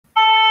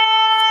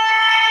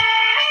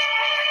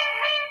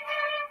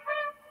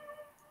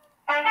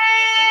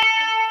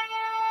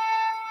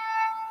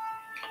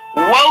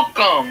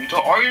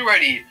So are you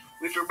ready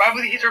with your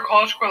Bible teacher,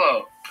 College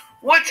Quillo?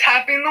 What's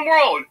happening in the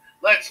world?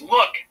 Let's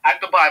look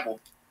at the Bible.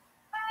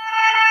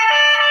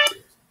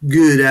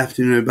 Good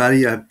afternoon,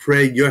 everybody. I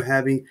pray you're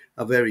having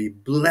a very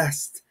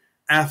blessed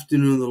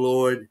afternoon. The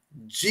Lord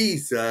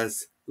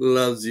Jesus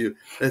loves you.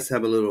 Let's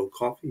have a little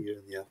coffee here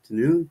in the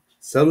afternoon.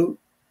 Salud.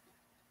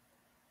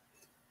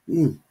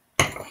 I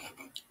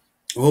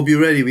hope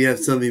you're ready. We have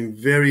something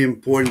very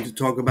important to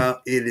talk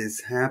about. It is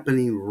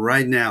happening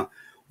right now.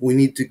 We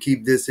need to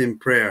keep this in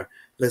prayer.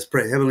 Let's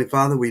pray. Heavenly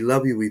Father, we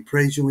love you. We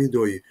praise you. We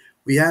adore you.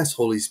 We ask,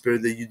 Holy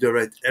Spirit, that you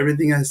direct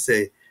everything I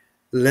say.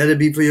 Let it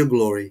be for your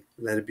glory.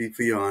 Let it be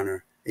for your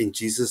honor. In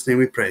Jesus' name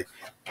we pray.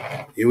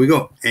 Here we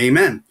go.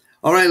 Amen.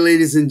 All right,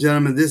 ladies and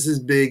gentlemen, this is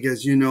big.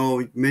 As you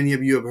know, many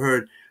of you have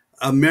heard,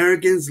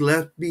 Americans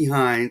left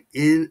behind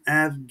in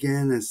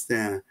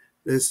Afghanistan.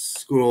 Let's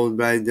scroll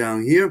right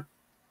down here.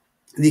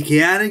 The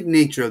chaotic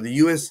nature of the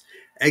U.S.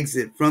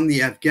 exit from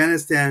the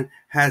Afghanistan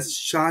has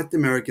shocked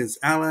Americans,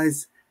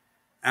 allies,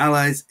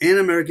 and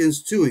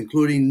Americans too,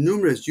 including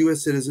numerous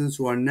U.S. citizens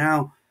who are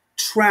now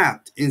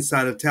trapped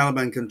inside of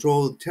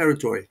Taliban-controlled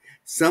territory.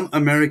 Some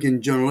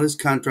American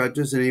journalists,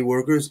 contractors, and aid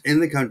workers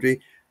in the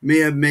country may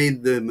have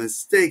made the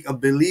mistake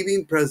of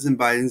believing President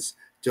Biden's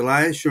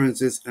July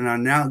assurances and are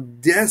now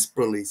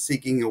desperately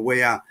seeking a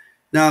way out.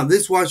 Now,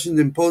 this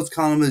Washington Post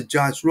columnist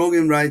Josh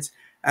Rogan writes,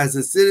 as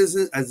the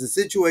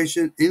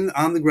situation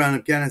on the ground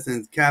in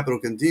Afghanistan's capital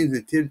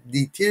continues to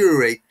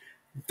deteriorate,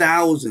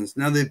 thousands.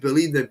 Now they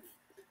believe that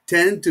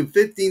 10 to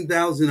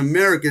 15,000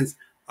 Americans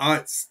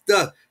are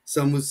stuck.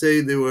 Some would say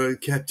they were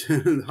kept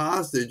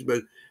hostage,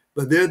 but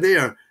they're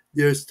there.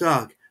 They're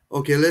stuck.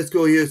 Okay, let's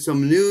go hear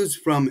some news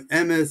from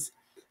MS.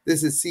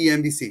 This is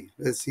CNBC.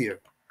 Let's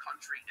hear.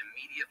 Country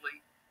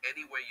immediately,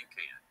 any way you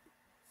can.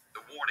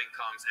 The warning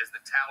comes as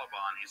the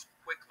Taliban is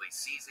quickly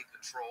seizing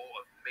control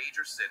of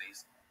major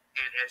cities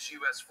and as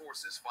U.S.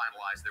 forces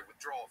finalize their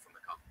withdrawal from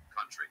the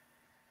country.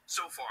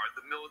 So far,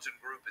 the militant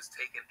group has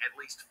taken at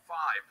least 5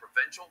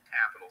 provincial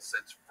capitals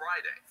since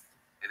Friday,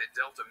 and it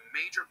dealt a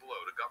major blow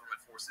to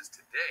government forces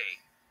today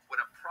when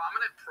a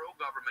prominent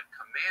pro-government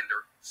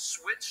commander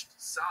switched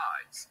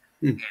sides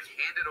and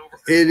handed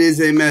over. It is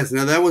a mess.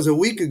 Now, that was a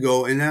week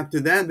ago, and after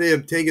that, they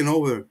have taken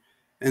over,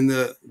 and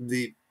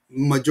the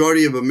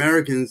majority of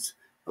Americans,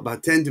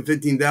 about 10 to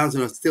 15,000,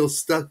 are still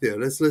stuck there.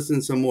 Let's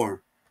listen some more.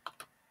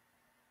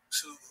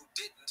 Who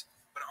didn't,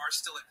 but are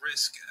still at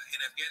risk in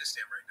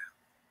Afghanistan right now.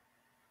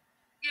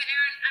 Yeah,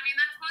 Aaron, I mean,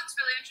 that quote's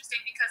really interesting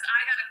because I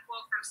got a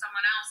quote from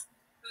someone else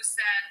who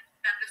said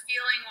that the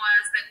feeling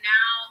was that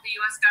now the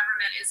U.S.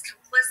 government is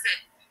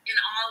complicit in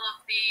all of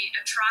the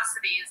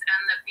atrocities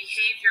and the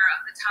behavior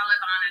of the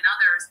Taliban and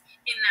others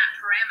in that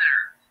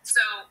parameter.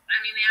 So, I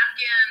mean, the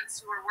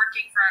Afghans who are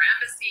working for our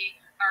embassy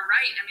are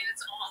right. I mean,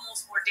 it's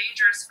almost more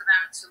dangerous for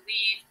them to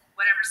leave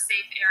whatever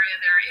safe area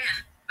they're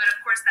in. But, of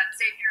course, that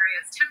safe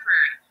area is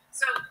temporary.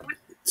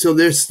 So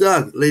they're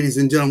stuck, ladies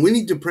and gentlemen. We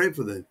need to pray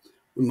for them.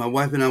 My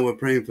wife and I were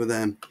praying for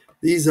them.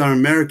 These are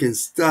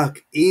Americans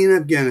stuck in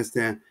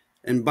Afghanistan.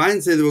 And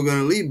Biden said they were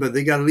going to leave, but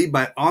they got to leave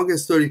by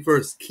August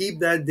 31st. Keep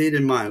that date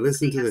in mind.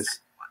 Listen to this.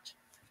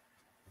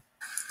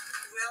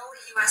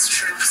 Will U.S.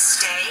 troops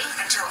stay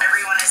until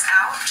everyone is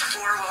out,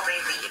 or will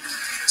they leave?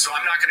 So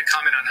I'm not going to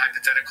comment on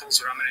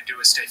hypotheticals. What I'm going to do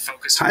is stay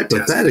focused on hypotheticals? the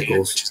task at hand,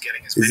 which is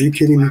getting as many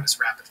people out as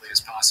rapidly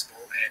as possible,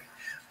 and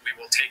we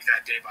will take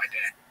that day by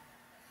day.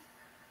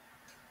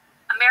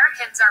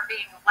 Americans are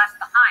being left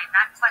behind.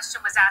 That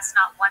question was asked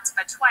not once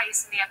but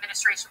twice, and the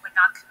administration would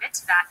not commit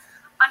to that.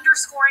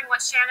 Underscoring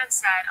what Shannon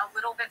said a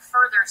little bit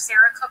further,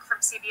 Sarah Cook from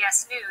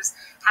CBS News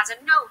has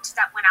a note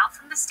that went out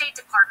from the State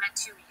Department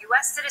to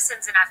U.S.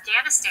 citizens in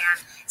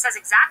Afghanistan. It says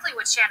exactly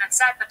what Shannon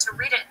said, but to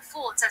read it in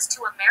full, it says,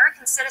 to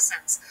American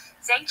citizens,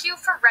 thank you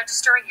for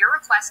registering your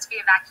request to be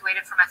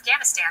evacuated from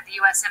Afghanistan.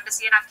 The U.S.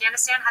 Embassy in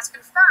Afghanistan has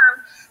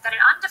confirmed that an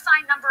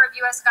undefined number of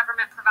U.S.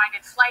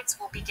 government-provided flights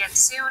will begin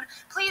soon.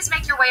 Please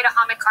make your way to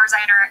Hamid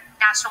Karzai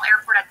International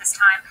Airport at this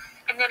time.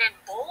 And then in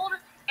bold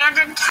and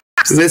in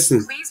caps,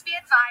 listen. Please be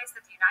advised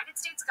that the United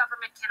States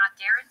government cannot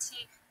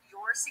guarantee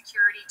your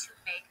security to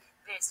make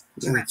this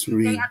trip. That's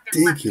ridiculous. They have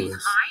been left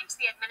behind.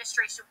 The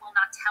administration will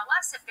not tell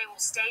us if they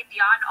will stay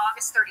beyond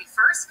August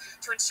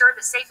 31st to ensure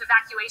the safe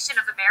evacuation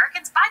of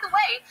Americans. By the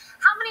way,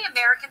 how many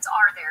Americans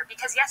are there?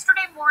 Because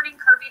yesterday morning,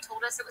 Kirby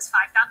told us it was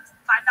 5,000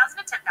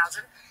 to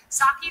 10,000.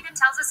 Psaki then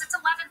tells us it's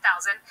 11,000.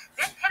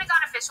 Then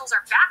Pentagon officials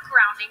are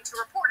backgrounding to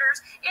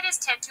reporters it is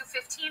 10 to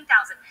 15,000.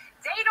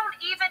 They don't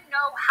even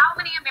know how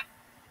many Americans.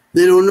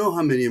 They don't know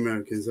how many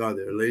Americans are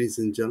there, ladies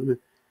and gentlemen.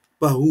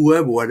 But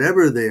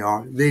whatever they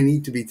are, they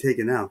need to be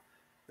taken out,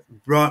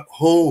 brought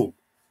home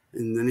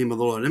in the name of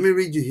the Lord. Let me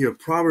read you here.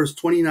 Proverbs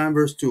 29,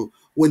 verse 2.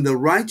 When the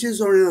righteous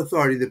are in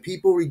authority, the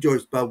people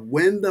rejoice. But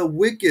when the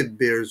wicked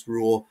bears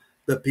rule,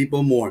 the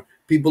people mourn.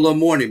 People are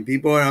mourning.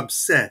 People are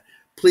upset.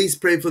 Please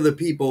pray for the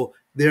people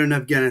there in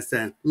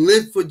Afghanistan.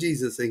 Live for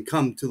Jesus and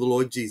come to the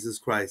Lord Jesus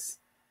Christ.